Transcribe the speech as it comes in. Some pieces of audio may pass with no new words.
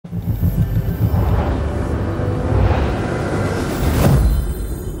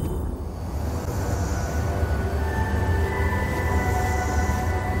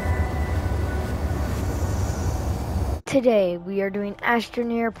Today we are doing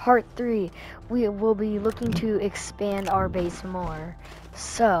Astroneer Part 3. We will be looking to expand our base more.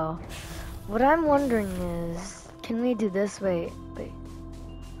 So, what I'm wondering is, can we do this? Wait.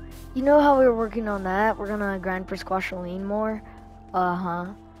 You know how we were working on that? We're gonna grind for squasholine more?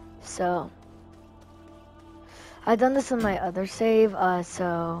 So, I've done this on my other save,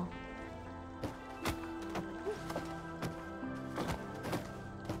 so...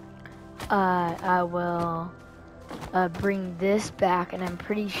 I will... bring this back, and I'm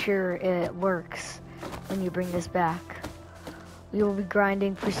pretty sure it works when you bring this back. We will be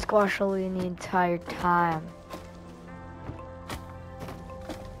grinding for squasholine the entire time.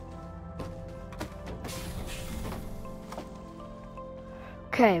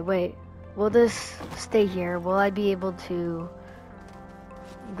 Okay, wait. Will this stay here? Will I be able to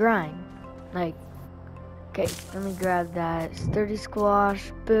grind? Like, okay, let me grab that. Sturdy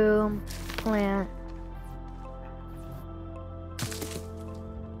squash, boom, plant.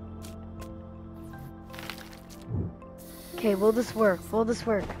 Okay, will this work? Will this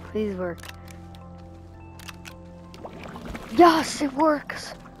work? Please work. Yes, it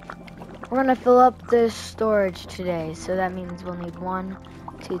works! We're gonna fill up this storage today, so that means we'll need 1,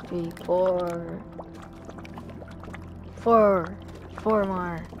 2, 3, 4. 4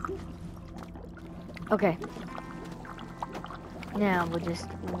 more. Okay. Now we'll just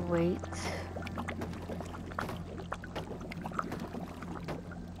wait.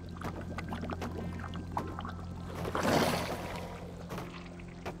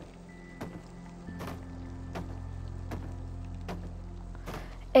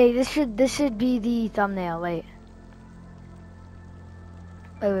 Hey, this should be the thumbnail. Wait.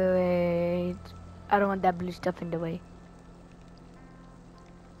 Wait. I don't want that blue stuff in the way.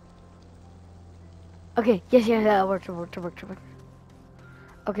 Okay, yes, that worked.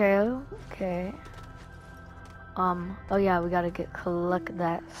 Okay. Oh yeah, we gotta collect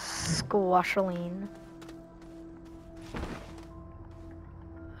that squasholine.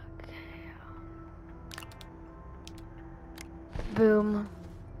 Okay. Boom.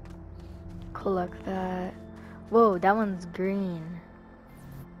 Collect that. Whoa, that one's green.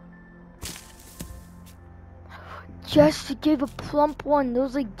 Yes, you gave a plump one.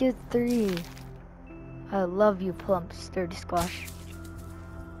 Those like get 3. I love you, plump, sturdy squash.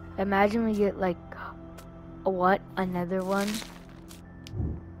 Imagine we get like a what? Another one?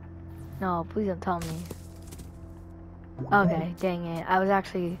 No, please don't tell me. Okay, dang it. I was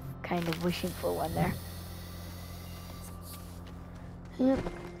actually kind of wishing for one there. Yep.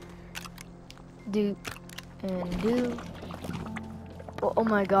 Do and do. Oh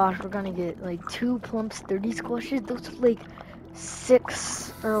my gosh, we're gonna get like 2 plump sturdy squashes. Those are like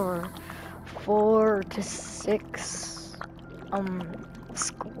 6 or 4 to 6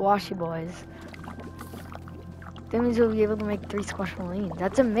 squashy boys. That means we'll be able to make 3 squasholines.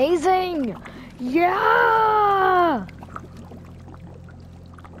 That's amazing! Yeah!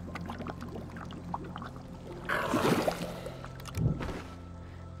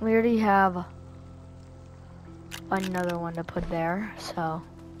 We already have another one to put there, so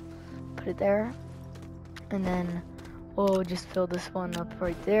put it there, and then we'll just fill this one up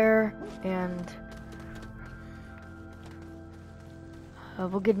right there, and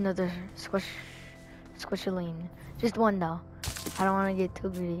we'll get another squasholine. Just one though. I don't want to get too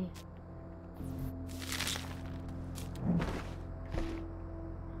greedy.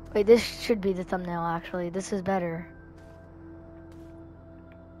 Wait, this should be the thumbnail actually. This is better.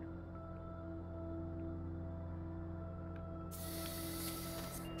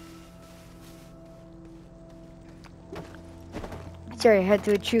 Sorry, I had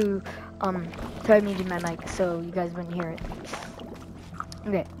to chew, so I muted my mic so you guys wouldn't hear it.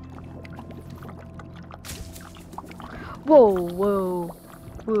 Okay. Whoa.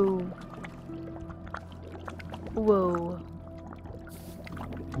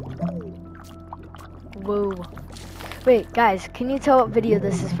 Wait, guys, can you tell what video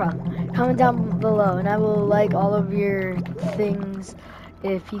this is from? Comment down below, and I will like all of your things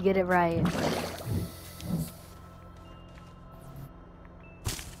if you get it right.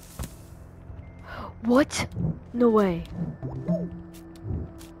 What? No way.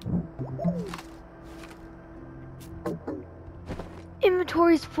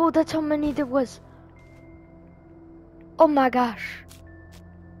 Inventory's full, that's how many there was. Oh my gosh.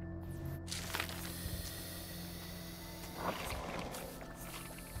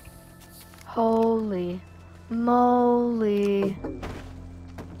 Holy moly.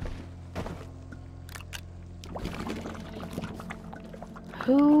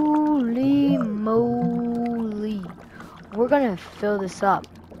 Holy moly. We're gonna fill this up.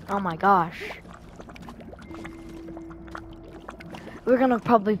 Oh my gosh. We're gonna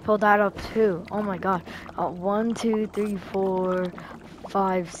probably pull that up too. Oh my god. 1, 2, 3, 4,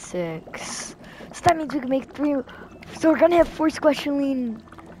 5, 6. So that means we can make 3. So we're gonna have 4 squasholine.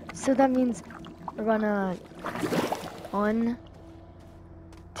 So that means we're gonna 1,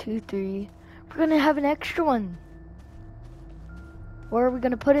 2, 3. We're gonna have an extra one. Where are we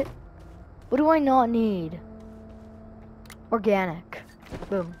gonna put it? What do I not need? Organic.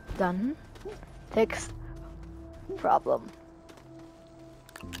 Boom. Done. Fixed. Problem.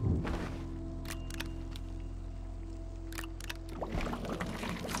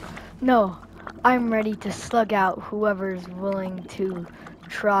 No, I'm ready to slug out whoever's willing to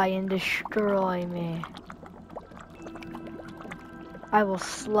try and destroy me. I will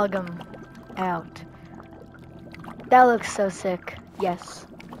slug them out. That looks so sick. Yes,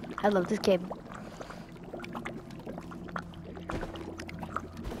 I love this game.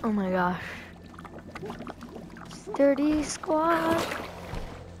 Oh my gosh. Sturdy squad.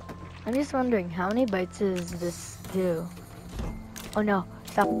 I'm just wondering, how many bites does this do? Oh no,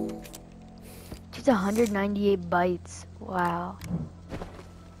 stop. Just 198 bites. Wow.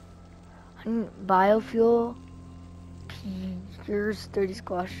 Biofuel. Here's 30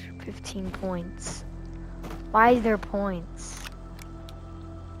 squash, 15 points. Why is there points?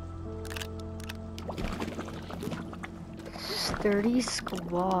 Sturdy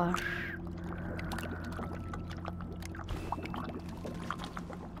squash.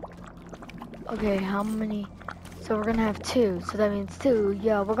 Okay, how many? So we're gonna have 2, so that means 2.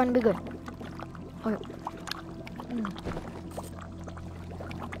 Yeah, we're gonna be good. Okay.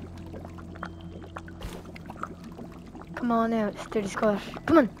 Come on out, sturdy squash.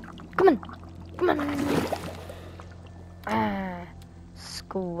 Come on, come on, come on. Ah,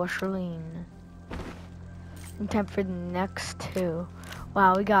 squasholine. And time for the next 2.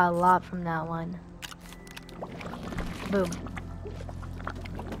 Wow, we got a lot from that one. Boom.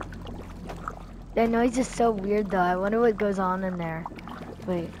 That noise is so weird though. I wonder what goes on in there.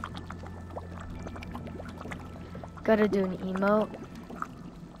 Wait. Gotta do an emote.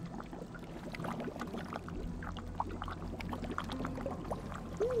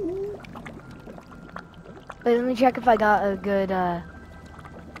 Wait, let me check if I got a good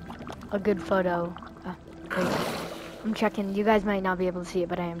photo. Wait. I'm checking. You guys might not be able to see it,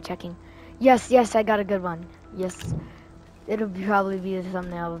 but I am checking. Yes, yes, I got a good one. Yes. It'll probably be the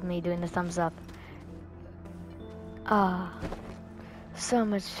thumbnail of me doing the thumbs up. Ah, so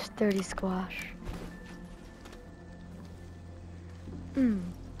much sturdy squash. Well,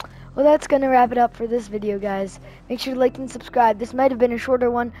 that's gonna wrap it up for this video, guys. Make sure to like and subscribe. This might have been a shorter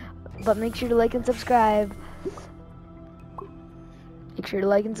one, but make sure to like and subscribe. Make sure to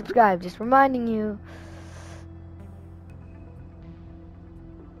like and subscribe. Just reminding you.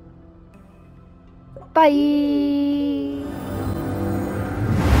 Bye.